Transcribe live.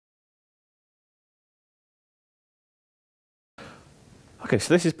Okay,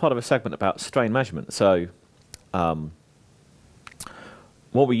 so this is part of a segment about strain measurement. So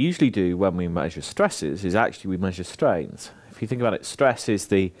what we usually do when we measure stresses is actually we measure strains. If you think about it, stress is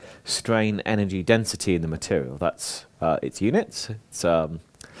the strain energy density in the material. That's its units. It's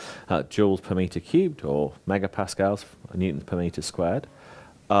joules per meter cubed, or megapascals, newtons per meter squared.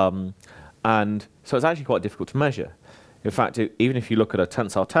 And so it's actually quite difficult to measure. In fact, even if you look at a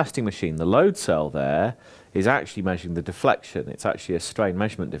tensile testing machine, the load cell there is actually measuring the deflection. It's actually a strain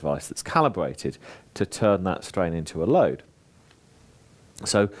measurement device that's calibrated to turn that strain into a load.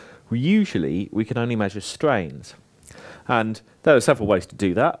 So we can only measure strains. And there are several ways to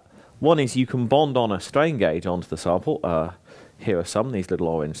do that. One is you can bond on a strain gauge onto the sample. Here are some, these little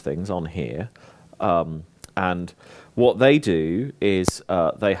orange things on here. And what they do is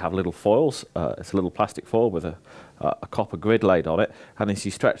they have little foils. It's a little plastic foil with a copper grid laid on it. And as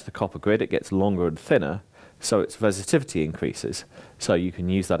you stretch the copper grid, it gets longer and thinner, so its resistivity increases. So you can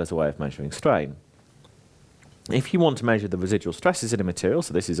use that as a way of measuring strain. If you want to measure the residual stresses in a material,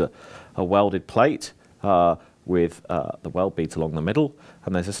 so this is a welded plate with the weld beads along the middle,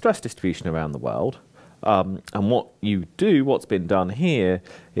 and there's a stress distribution around the weld. And what's been done here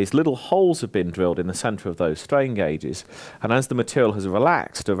is little holes have been drilled in the center of those strain gauges, and as the material has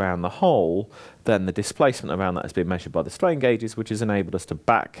relaxed around the hole, then the displacement around that has been measured by the strain gauges, which has enabled us to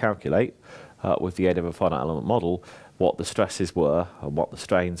back calculate with the aid of a finite element model what the stresses were and what the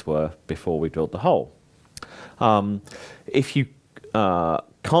strains were before we drilled the hole. If you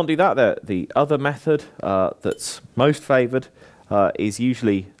can't do that, the other method that's most favored is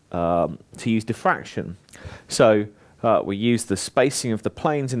usually to use diffraction. So we use the spacing of the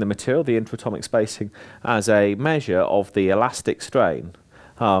planes in the material, the interatomic spacing, as a measure of the elastic strain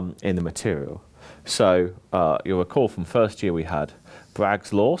in the material. So you'll recall from first year we had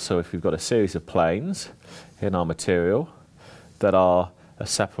Bragg's law. So if we've got a series of planes in our material that are a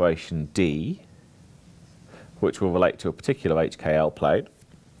separation D, which will relate to a particular HKL plane,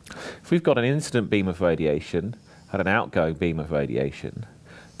 if we've got an incident beam of radiation and an outgoing beam of radiation,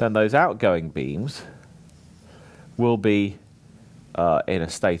 then those outgoing beams will be in a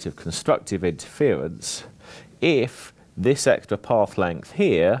state of constructive interference if this extra path length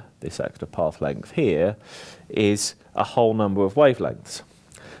here, is a whole number of wavelengths.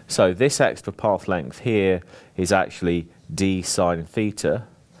 So this extra path length here is actually d sine theta.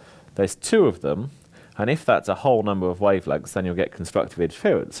 There's two of them, and if that's a whole number of wavelengths, then you'll get constructive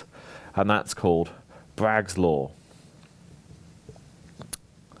interference, and that's called Bragg's law.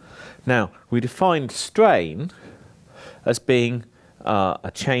 Now, we defined strain as being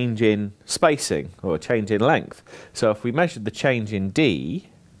a change in spacing, or a change in length. So if we measured the change in D,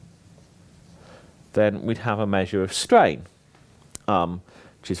 then we'd have a measure of strain,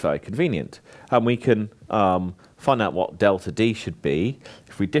 which is very convenient. And we can find out what delta D should be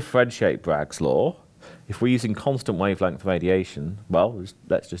if we differentiate Bragg's law. If we're using constant wavelength radiation, well,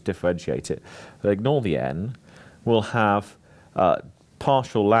 let's just differentiate it. But ignore the n. We'll have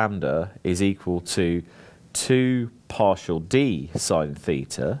partial lambda is equal to 2 partial d sine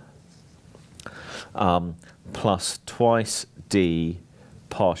theta plus twice d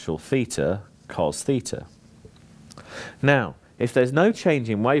partial theta cos theta. Now, if there's no change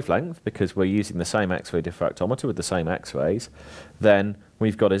in wavelength, because we're using the same X-ray diffractometer with the same X-rays, then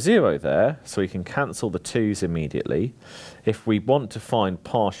we've got a 0 there, so we can cancel the 2's immediately. If we want to find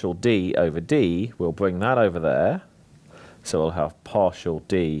partial d over d, we'll bring that over there. So we'll have partial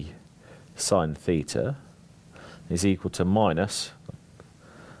d sine theta is equal to minus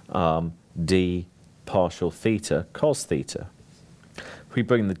d partial theta cos theta. If we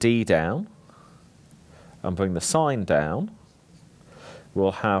bring the d down and bring the sine down,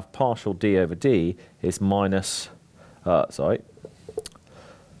 we'll have partial d over d is minus,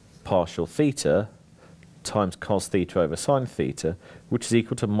 partial theta times cos theta over sine theta, which is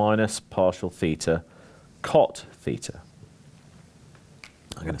equal to minus partial theta cot theta.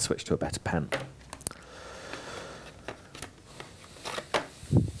 I'm going to switch to a better pen.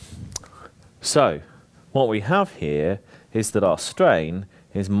 So, what we have here is that our strain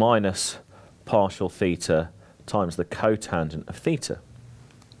is minus partial theta times the cotangent of theta.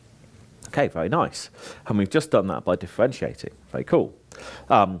 Okay, very nice. And we've just done that by differentiating. Very cool.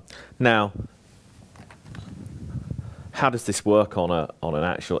 Now, how does this work on an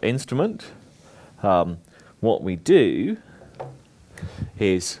actual instrument? What we do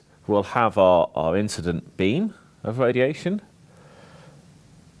is we'll have our incident beam of radiation.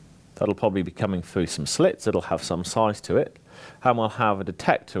 That'll probably be coming through some slits. It'll have some size to it. And we'll have a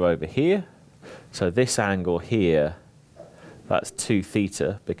detector over here. So this angle here, that's 2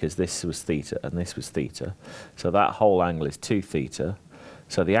 theta, because this was theta and this was theta. So that whole angle is 2 theta.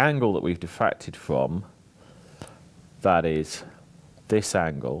 So the angle that we've diffracted from, that is this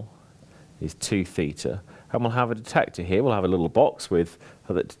angle, is 2 theta. And we'll have a detector here. We'll have a little box with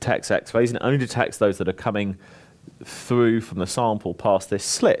that detects X-rays, and it only detects those that are coming through from the sample past this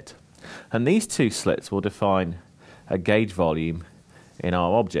slit. And these 2 slits will define a gauge volume in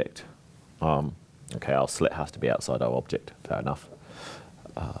our object. Okay, our slit has to be outside our object. Fair enough.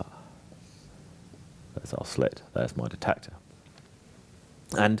 There's our slit. There's my detector.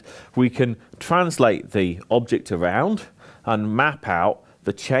 And we can translate the object around and map out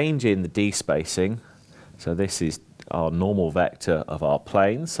the change in the d-spacing. So this is our normal vector of our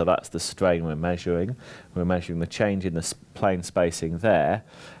plane. So that's the strain we're measuring. We're measuring the change in the plane spacing there.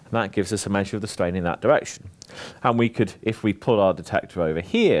 And that gives us a measure of the strain in that direction. And we could, if we put our detector over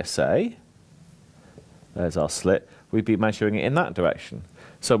here, say, there's our slit, we'd be measuring it in that direction.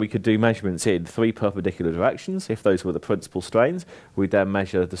 So we could do measurements in 3 perpendicular directions. If those were the principal strains, we'd then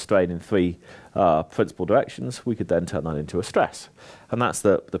measure the strain in 3 principal directions. We could then turn that into a stress. And that's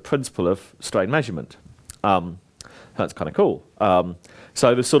the principle of strain measurement. That's kind of cool.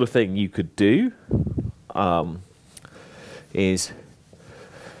 So the sort of thing you could do is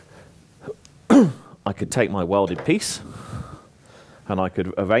I could take my welded piece and I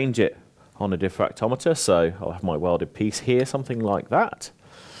could arrange it on a diffractometer. So I'll have my welded piece here, something like that.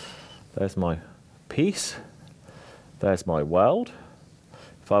 There's my piece. There's my weld.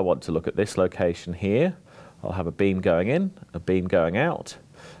 If I want to look at this location here, I'll have a beam going in, a beam going out.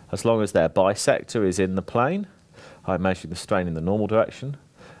 As long as their bisector is in the plane, I measure the strain in the normal direction.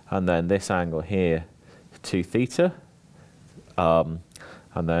 And then this angle here, 2 theta. And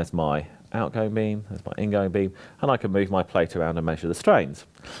there's my outgoing beam, there's my ingoing beam, and I can move my plate around and measure the strains.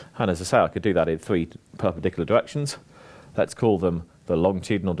 And as I say, I could do that in 3 perpendicular directions. Let's call them the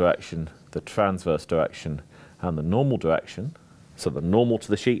longitudinal direction, the transverse direction, and the normal direction. So the normal to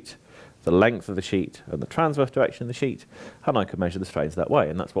the sheet, the length of the sheet, and the transverse direction of the sheet, and I can measure the strains that way,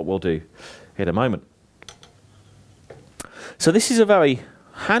 and that's what we'll do in a moment. So this is a very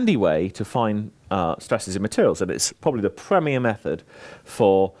handy way to find stresses in materials, and it's probably the premier method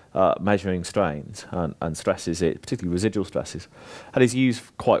for measuring strains and stresses, particularly residual stresses, and is used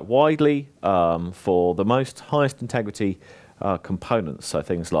quite widely for the most highest integrity components, so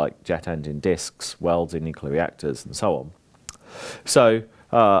things like jet engine discs, welds in nuclear reactors, and so on. So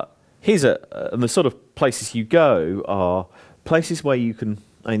here's and the sort of places you go are places where you can,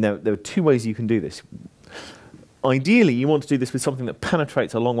 I mean, there are 2 ways you can do this. Ideally, you want to do this with something that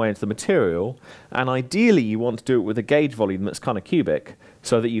penetrates a long way into the material, and ideally you want to do it with a gauge volume that's kind of cubic,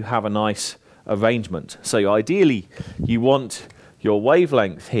 so that you have a nice arrangement. So ideally, you want your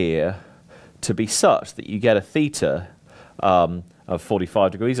wavelength here to be such that you get a theta of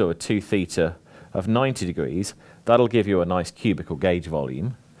 45 degrees or a 2 theta of 90 degrees. That'll give you a nice cubical gauge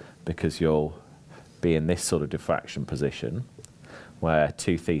volume, because you'll be in this sort of diffraction position, where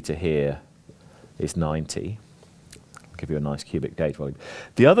 2 theta here is 90. Give you a nice cubic gauge volume.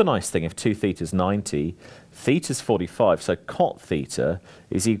 The other nice thing, if 2 theta is 90, theta is 45, so cot theta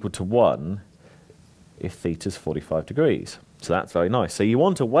is equal to 1 if theta is 45 degrees. So that's very nice. So you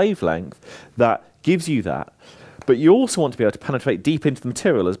want a wavelength that gives you that, but you also want to be able to penetrate deep into the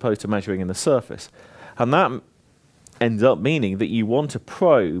material as opposed to measuring in the surface. And that ends up meaning that you want a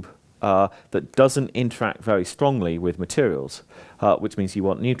probe that doesn't interact very strongly with materials, which means you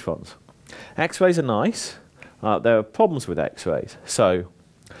want neutrons. X-rays are nice. There are problems with X-rays. So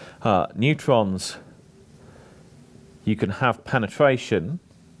neutrons, you can have penetration,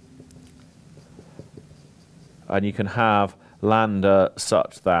 and you can have lambda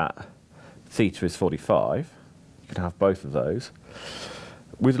such that theta is 45. You can have both of those.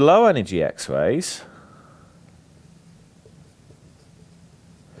 With low energy X-rays,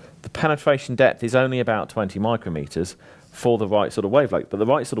 the penetration depth is only about 20 micrometers for the right sort of wavelength, but the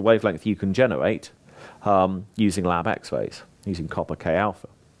right sort of wavelength you can generate using lab X-rays, using copper K alpha.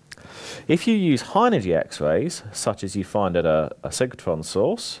 If you use high energy X-rays, such as you find at a synchrotron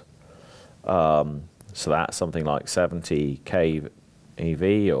source, so that's something like 70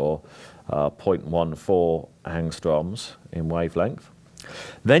 keV or 0.14 angstroms in wavelength,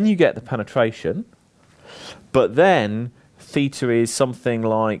 then you get the penetration, but then theta is something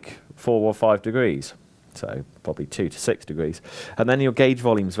like 4 or 5 degrees, so probably 2 to 6 degrees, and then your gauge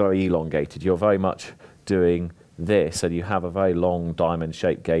volume is very elongated. You're very much doing this, and you have a very long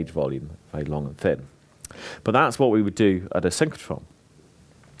diamond-shaped gauge volume, very long and thin. But that's what we would do at a synchrotron.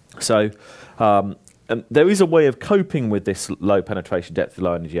 So and there is a way of coping with this low penetration depth of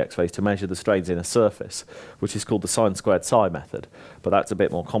low energy X-rays to measure the strains in a surface, which is called the sine squared psi method, but that's a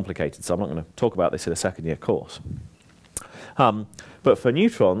bit more complicated, so I'm not going to talk about this in a second year course. But for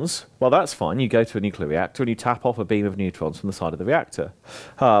neutrons, well, that's fine. You go to a nuclear reactor and you tap off a beam of neutrons from the side of the reactor.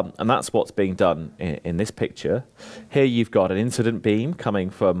 And that's what's being done in this picture. Here you've got an incident beam coming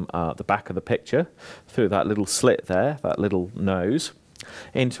from the back of the picture through that little slit there, that little nose,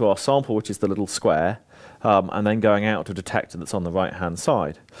 into our sample, which is the little square, and then going out to a detector that's on the right-hand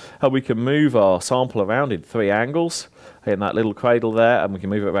side. We can move our sample around in 3 angles in that little cradle there, and we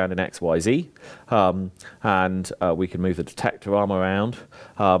can move it around in X, Y, Z, and we can move the detector arm around,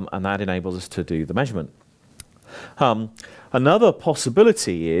 and that enables us to do the measurement. Another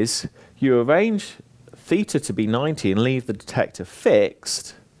possibility is you arrange theta to be 90 and leave the detector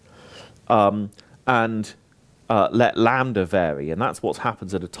fixed, and let lambda vary, and that's what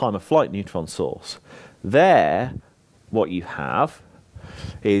happens at a time of flight neutron source. There, what you have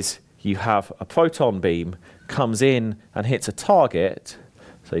is you have a proton beam comes in and hits a target,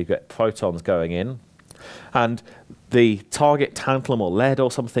 so you get protons going in, and the target, tantalum or lead or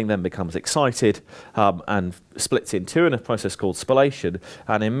something, then becomes excited and splits in two in a process called spallation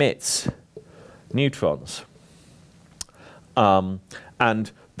and emits neutrons.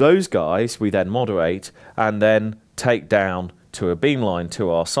 And those guys we then moderate and then take down to a beamline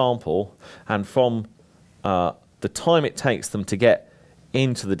to our sample, and from the time it takes them to get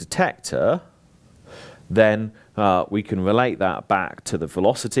into the detector, then we can relate that back to the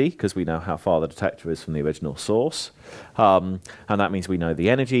velocity, because we know how far the detector is from the original source. And that means we know the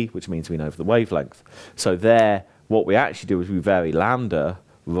energy, which means we know the wavelength. So there, what we actually do is we vary lambda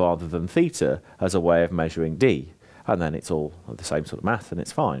rather than theta as a way of measuring d. And then it's all the same sort of math, and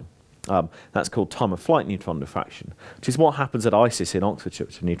it's fine. That's called time of flight neutron diffraction, which is what happens at ISIS in Oxfordshire,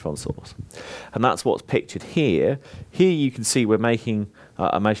 which is a neutron source. And that's what's pictured here. Here you can see we're making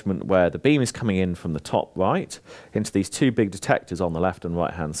a measurement where the beam is coming in from the top right into these 2 big detectors on the left and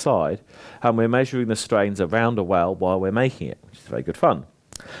right hand side, and we're measuring the strains around a well while we're making it, which is very good fun.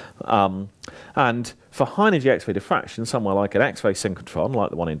 And for high energy X-ray diffraction, somewhere like an X-ray synchrotron, like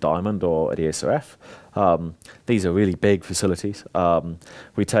the one in Diamond or at ESRF, these are really big facilities.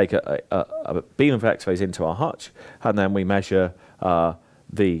 We take a beam of X-rays into our hutch, and then we measure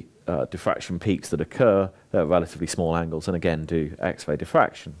the diffraction peaks that occur at relatively small angles, and again do X-ray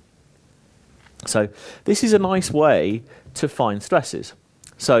diffraction. So this is a nice way to find stresses.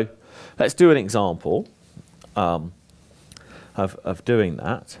 So let's do an example of doing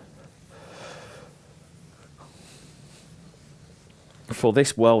that. For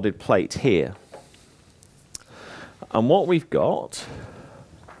this welded plate here. And what we've got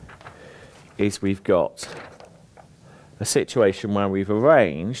is we've got a situation where we've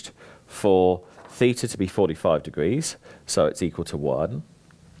arranged for theta to be 45 degrees, so it's equal to 1.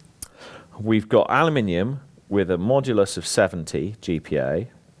 We've got aluminium with a modulus of 70 GPa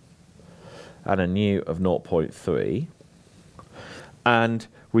and a nu of 0.3. And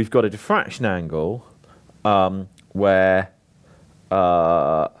we've got a diffraction angle where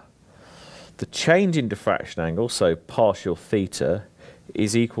the change in diffraction angle, so partial theta,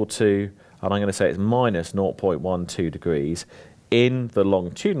 is equal to, and I'm going to say it's minus 0.12 degrees in the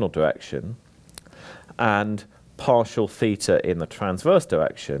longitudinal direction, and partial theta in the transverse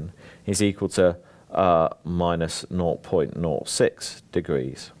direction is equal to minus 0.06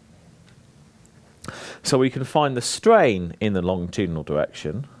 degrees. So we can find the strain in the longitudinal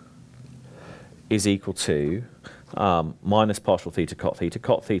direction is equal to minus partial theta cot theta.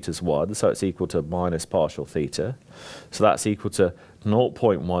 Cot theta is 1, so it's equal to minus partial theta. So that's equal to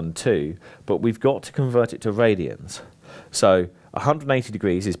 0.12, but we've got to convert it to radians. So 180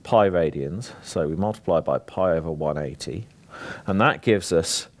 degrees is pi radians, so we multiply by pi over 180. And that gives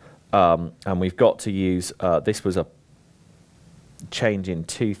us, and we've got to use, this was a change in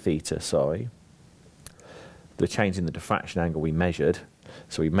 2 theta, sorry. The change in the diffraction angle we measured.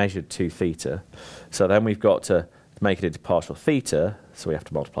 So we measured 2 theta. So then we've got to make it into partial theta, so we have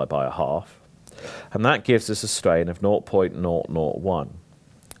to multiply by a half. And that gives us a strain of 0.001.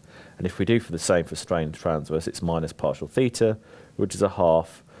 And if we do for the same for strain transverse, it's minus partial theta, which is a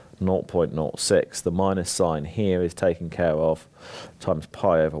half 0.06. The minus sign here is taken care of, times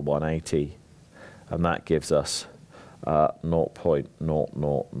pi over 180. And that gives us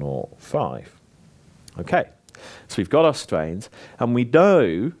 0.0005. Okay. So we've got our strains, and we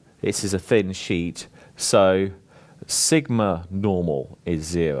know this is a thin sheet, so sigma normal is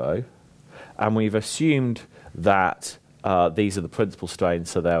 0, and we've assumed that these are the principal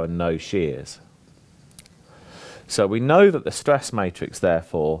strains, so there are no shears. So we know that the stress matrix,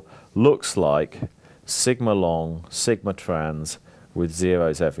 therefore, looks like sigma long, sigma trans with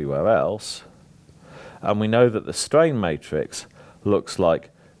zeros everywhere else, and we know that the strain matrix looks like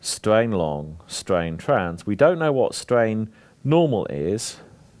strain long, strain trans. We don't know what strain normal is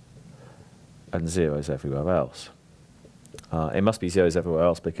and zeros everywhere else. It must be zeros everywhere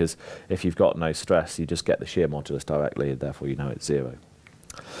else because if you've got no stress, you just get the shear modulus directly, and therefore you know it's 0.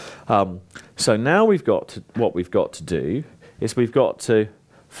 So now what we've got to do is we've got to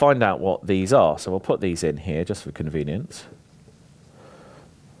find out what these are. So we'll put these in here just for convenience.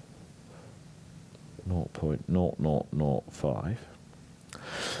 0.0005.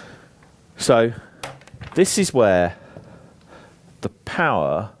 So this is where the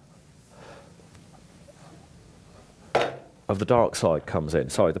power of the dark side comes in.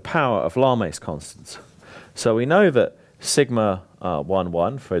 Sorry, the power of Lame's constants. So we know that sigma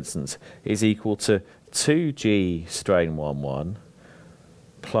 11, for instance, is equal to 2g strain 11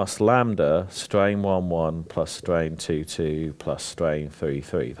 plus lambda strain 11 plus strain 22 plus strain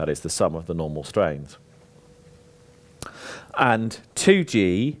 33. That is the sum of the normal strains. And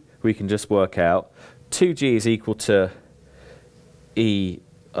 2g, we can just work out, 2g is equal to E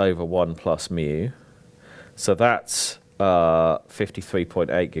over 1 plus mu. So that's 53.8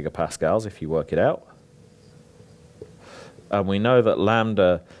 gigapascals if you work it out. And we know that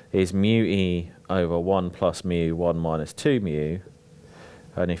lambda is mu E over 1 plus mu, 1 minus 2 mu.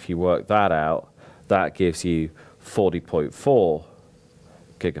 And if you work that out, that gives you 40.4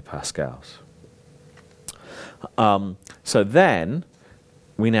 gigapascals. So then,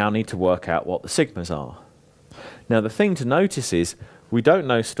 we now need to work out what the sigmas are. Now the thing to notice is, we don't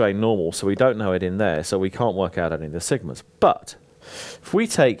know strain normal, so we don't know it in there, so we can't work out any of the sigmas. But if we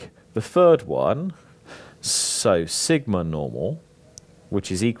take the third one, so sigma normal,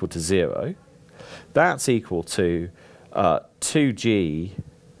 which is equal to 0, that's equal to 2g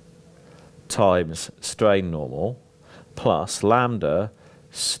times strain normal plus lambda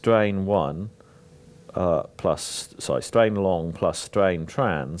strain 1 strain long plus strain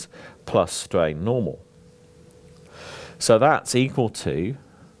trans plus strain normal. So that's equal to,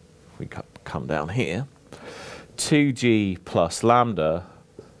 we come down here, 2g plus lambda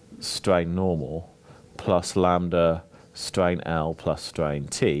strain normal plus lambda strain L plus strain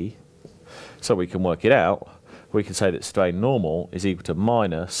T. So we can work it out. We can say that strain normal is equal to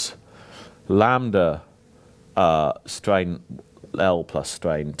minus lambda strain L plus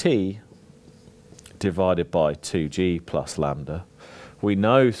strain T divided by 2g plus lambda. We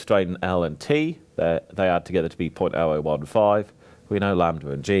know strain L and T, they add together to be 0.0015. We know lambda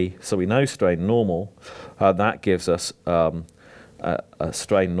and g, so we know strain normal. That gives us a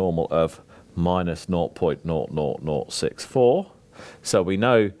strain normal of minus 0.00064. So we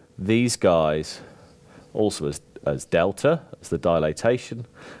know these guys also as delta, as the dilatation.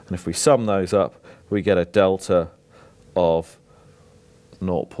 And if we sum those up, we get a delta of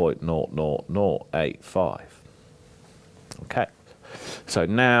 0.00085. Okay. So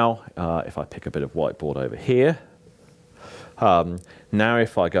now, if I pick a bit of whiteboard over here, now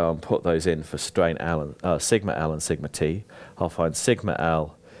if I go and put those in for strain L and, sigma L and sigma T, I'll find sigma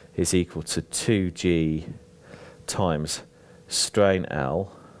L is equal to 2g times strain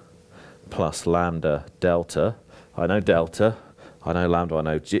L plus lambda delta. I know delta, I know lambda, I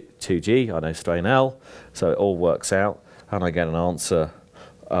know 2g, I know strain L, so it all works out, and I get an answer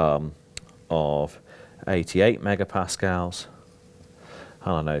of 88 megapascals.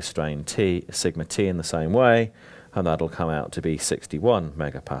 And I know strain T, sigma T in the same way, and that'll come out to be 61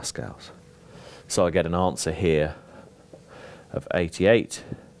 megapascals. So I get an answer here of 88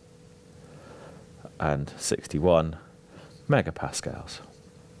 and 61 megapascals.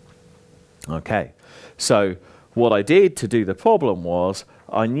 Okay, so what I did to do the problem was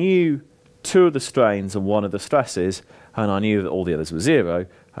I knew 2 of the strains and 1 of the stresses, and I knew that all the others were 0,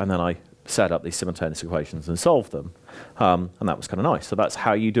 and then I set up these simultaneous equations and solved them. And that was kind of nice. So that's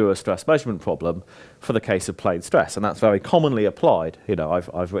how you do a stress measurement problem for the case of plane stress. And that's very commonly applied. You know,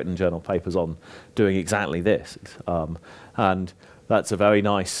 I've written journal papers on doing exactly this. And that's a very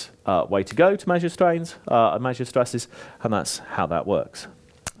nice way to go to measure strains and measure stresses. And that's how that works.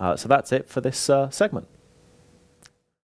 So that's it for this segment.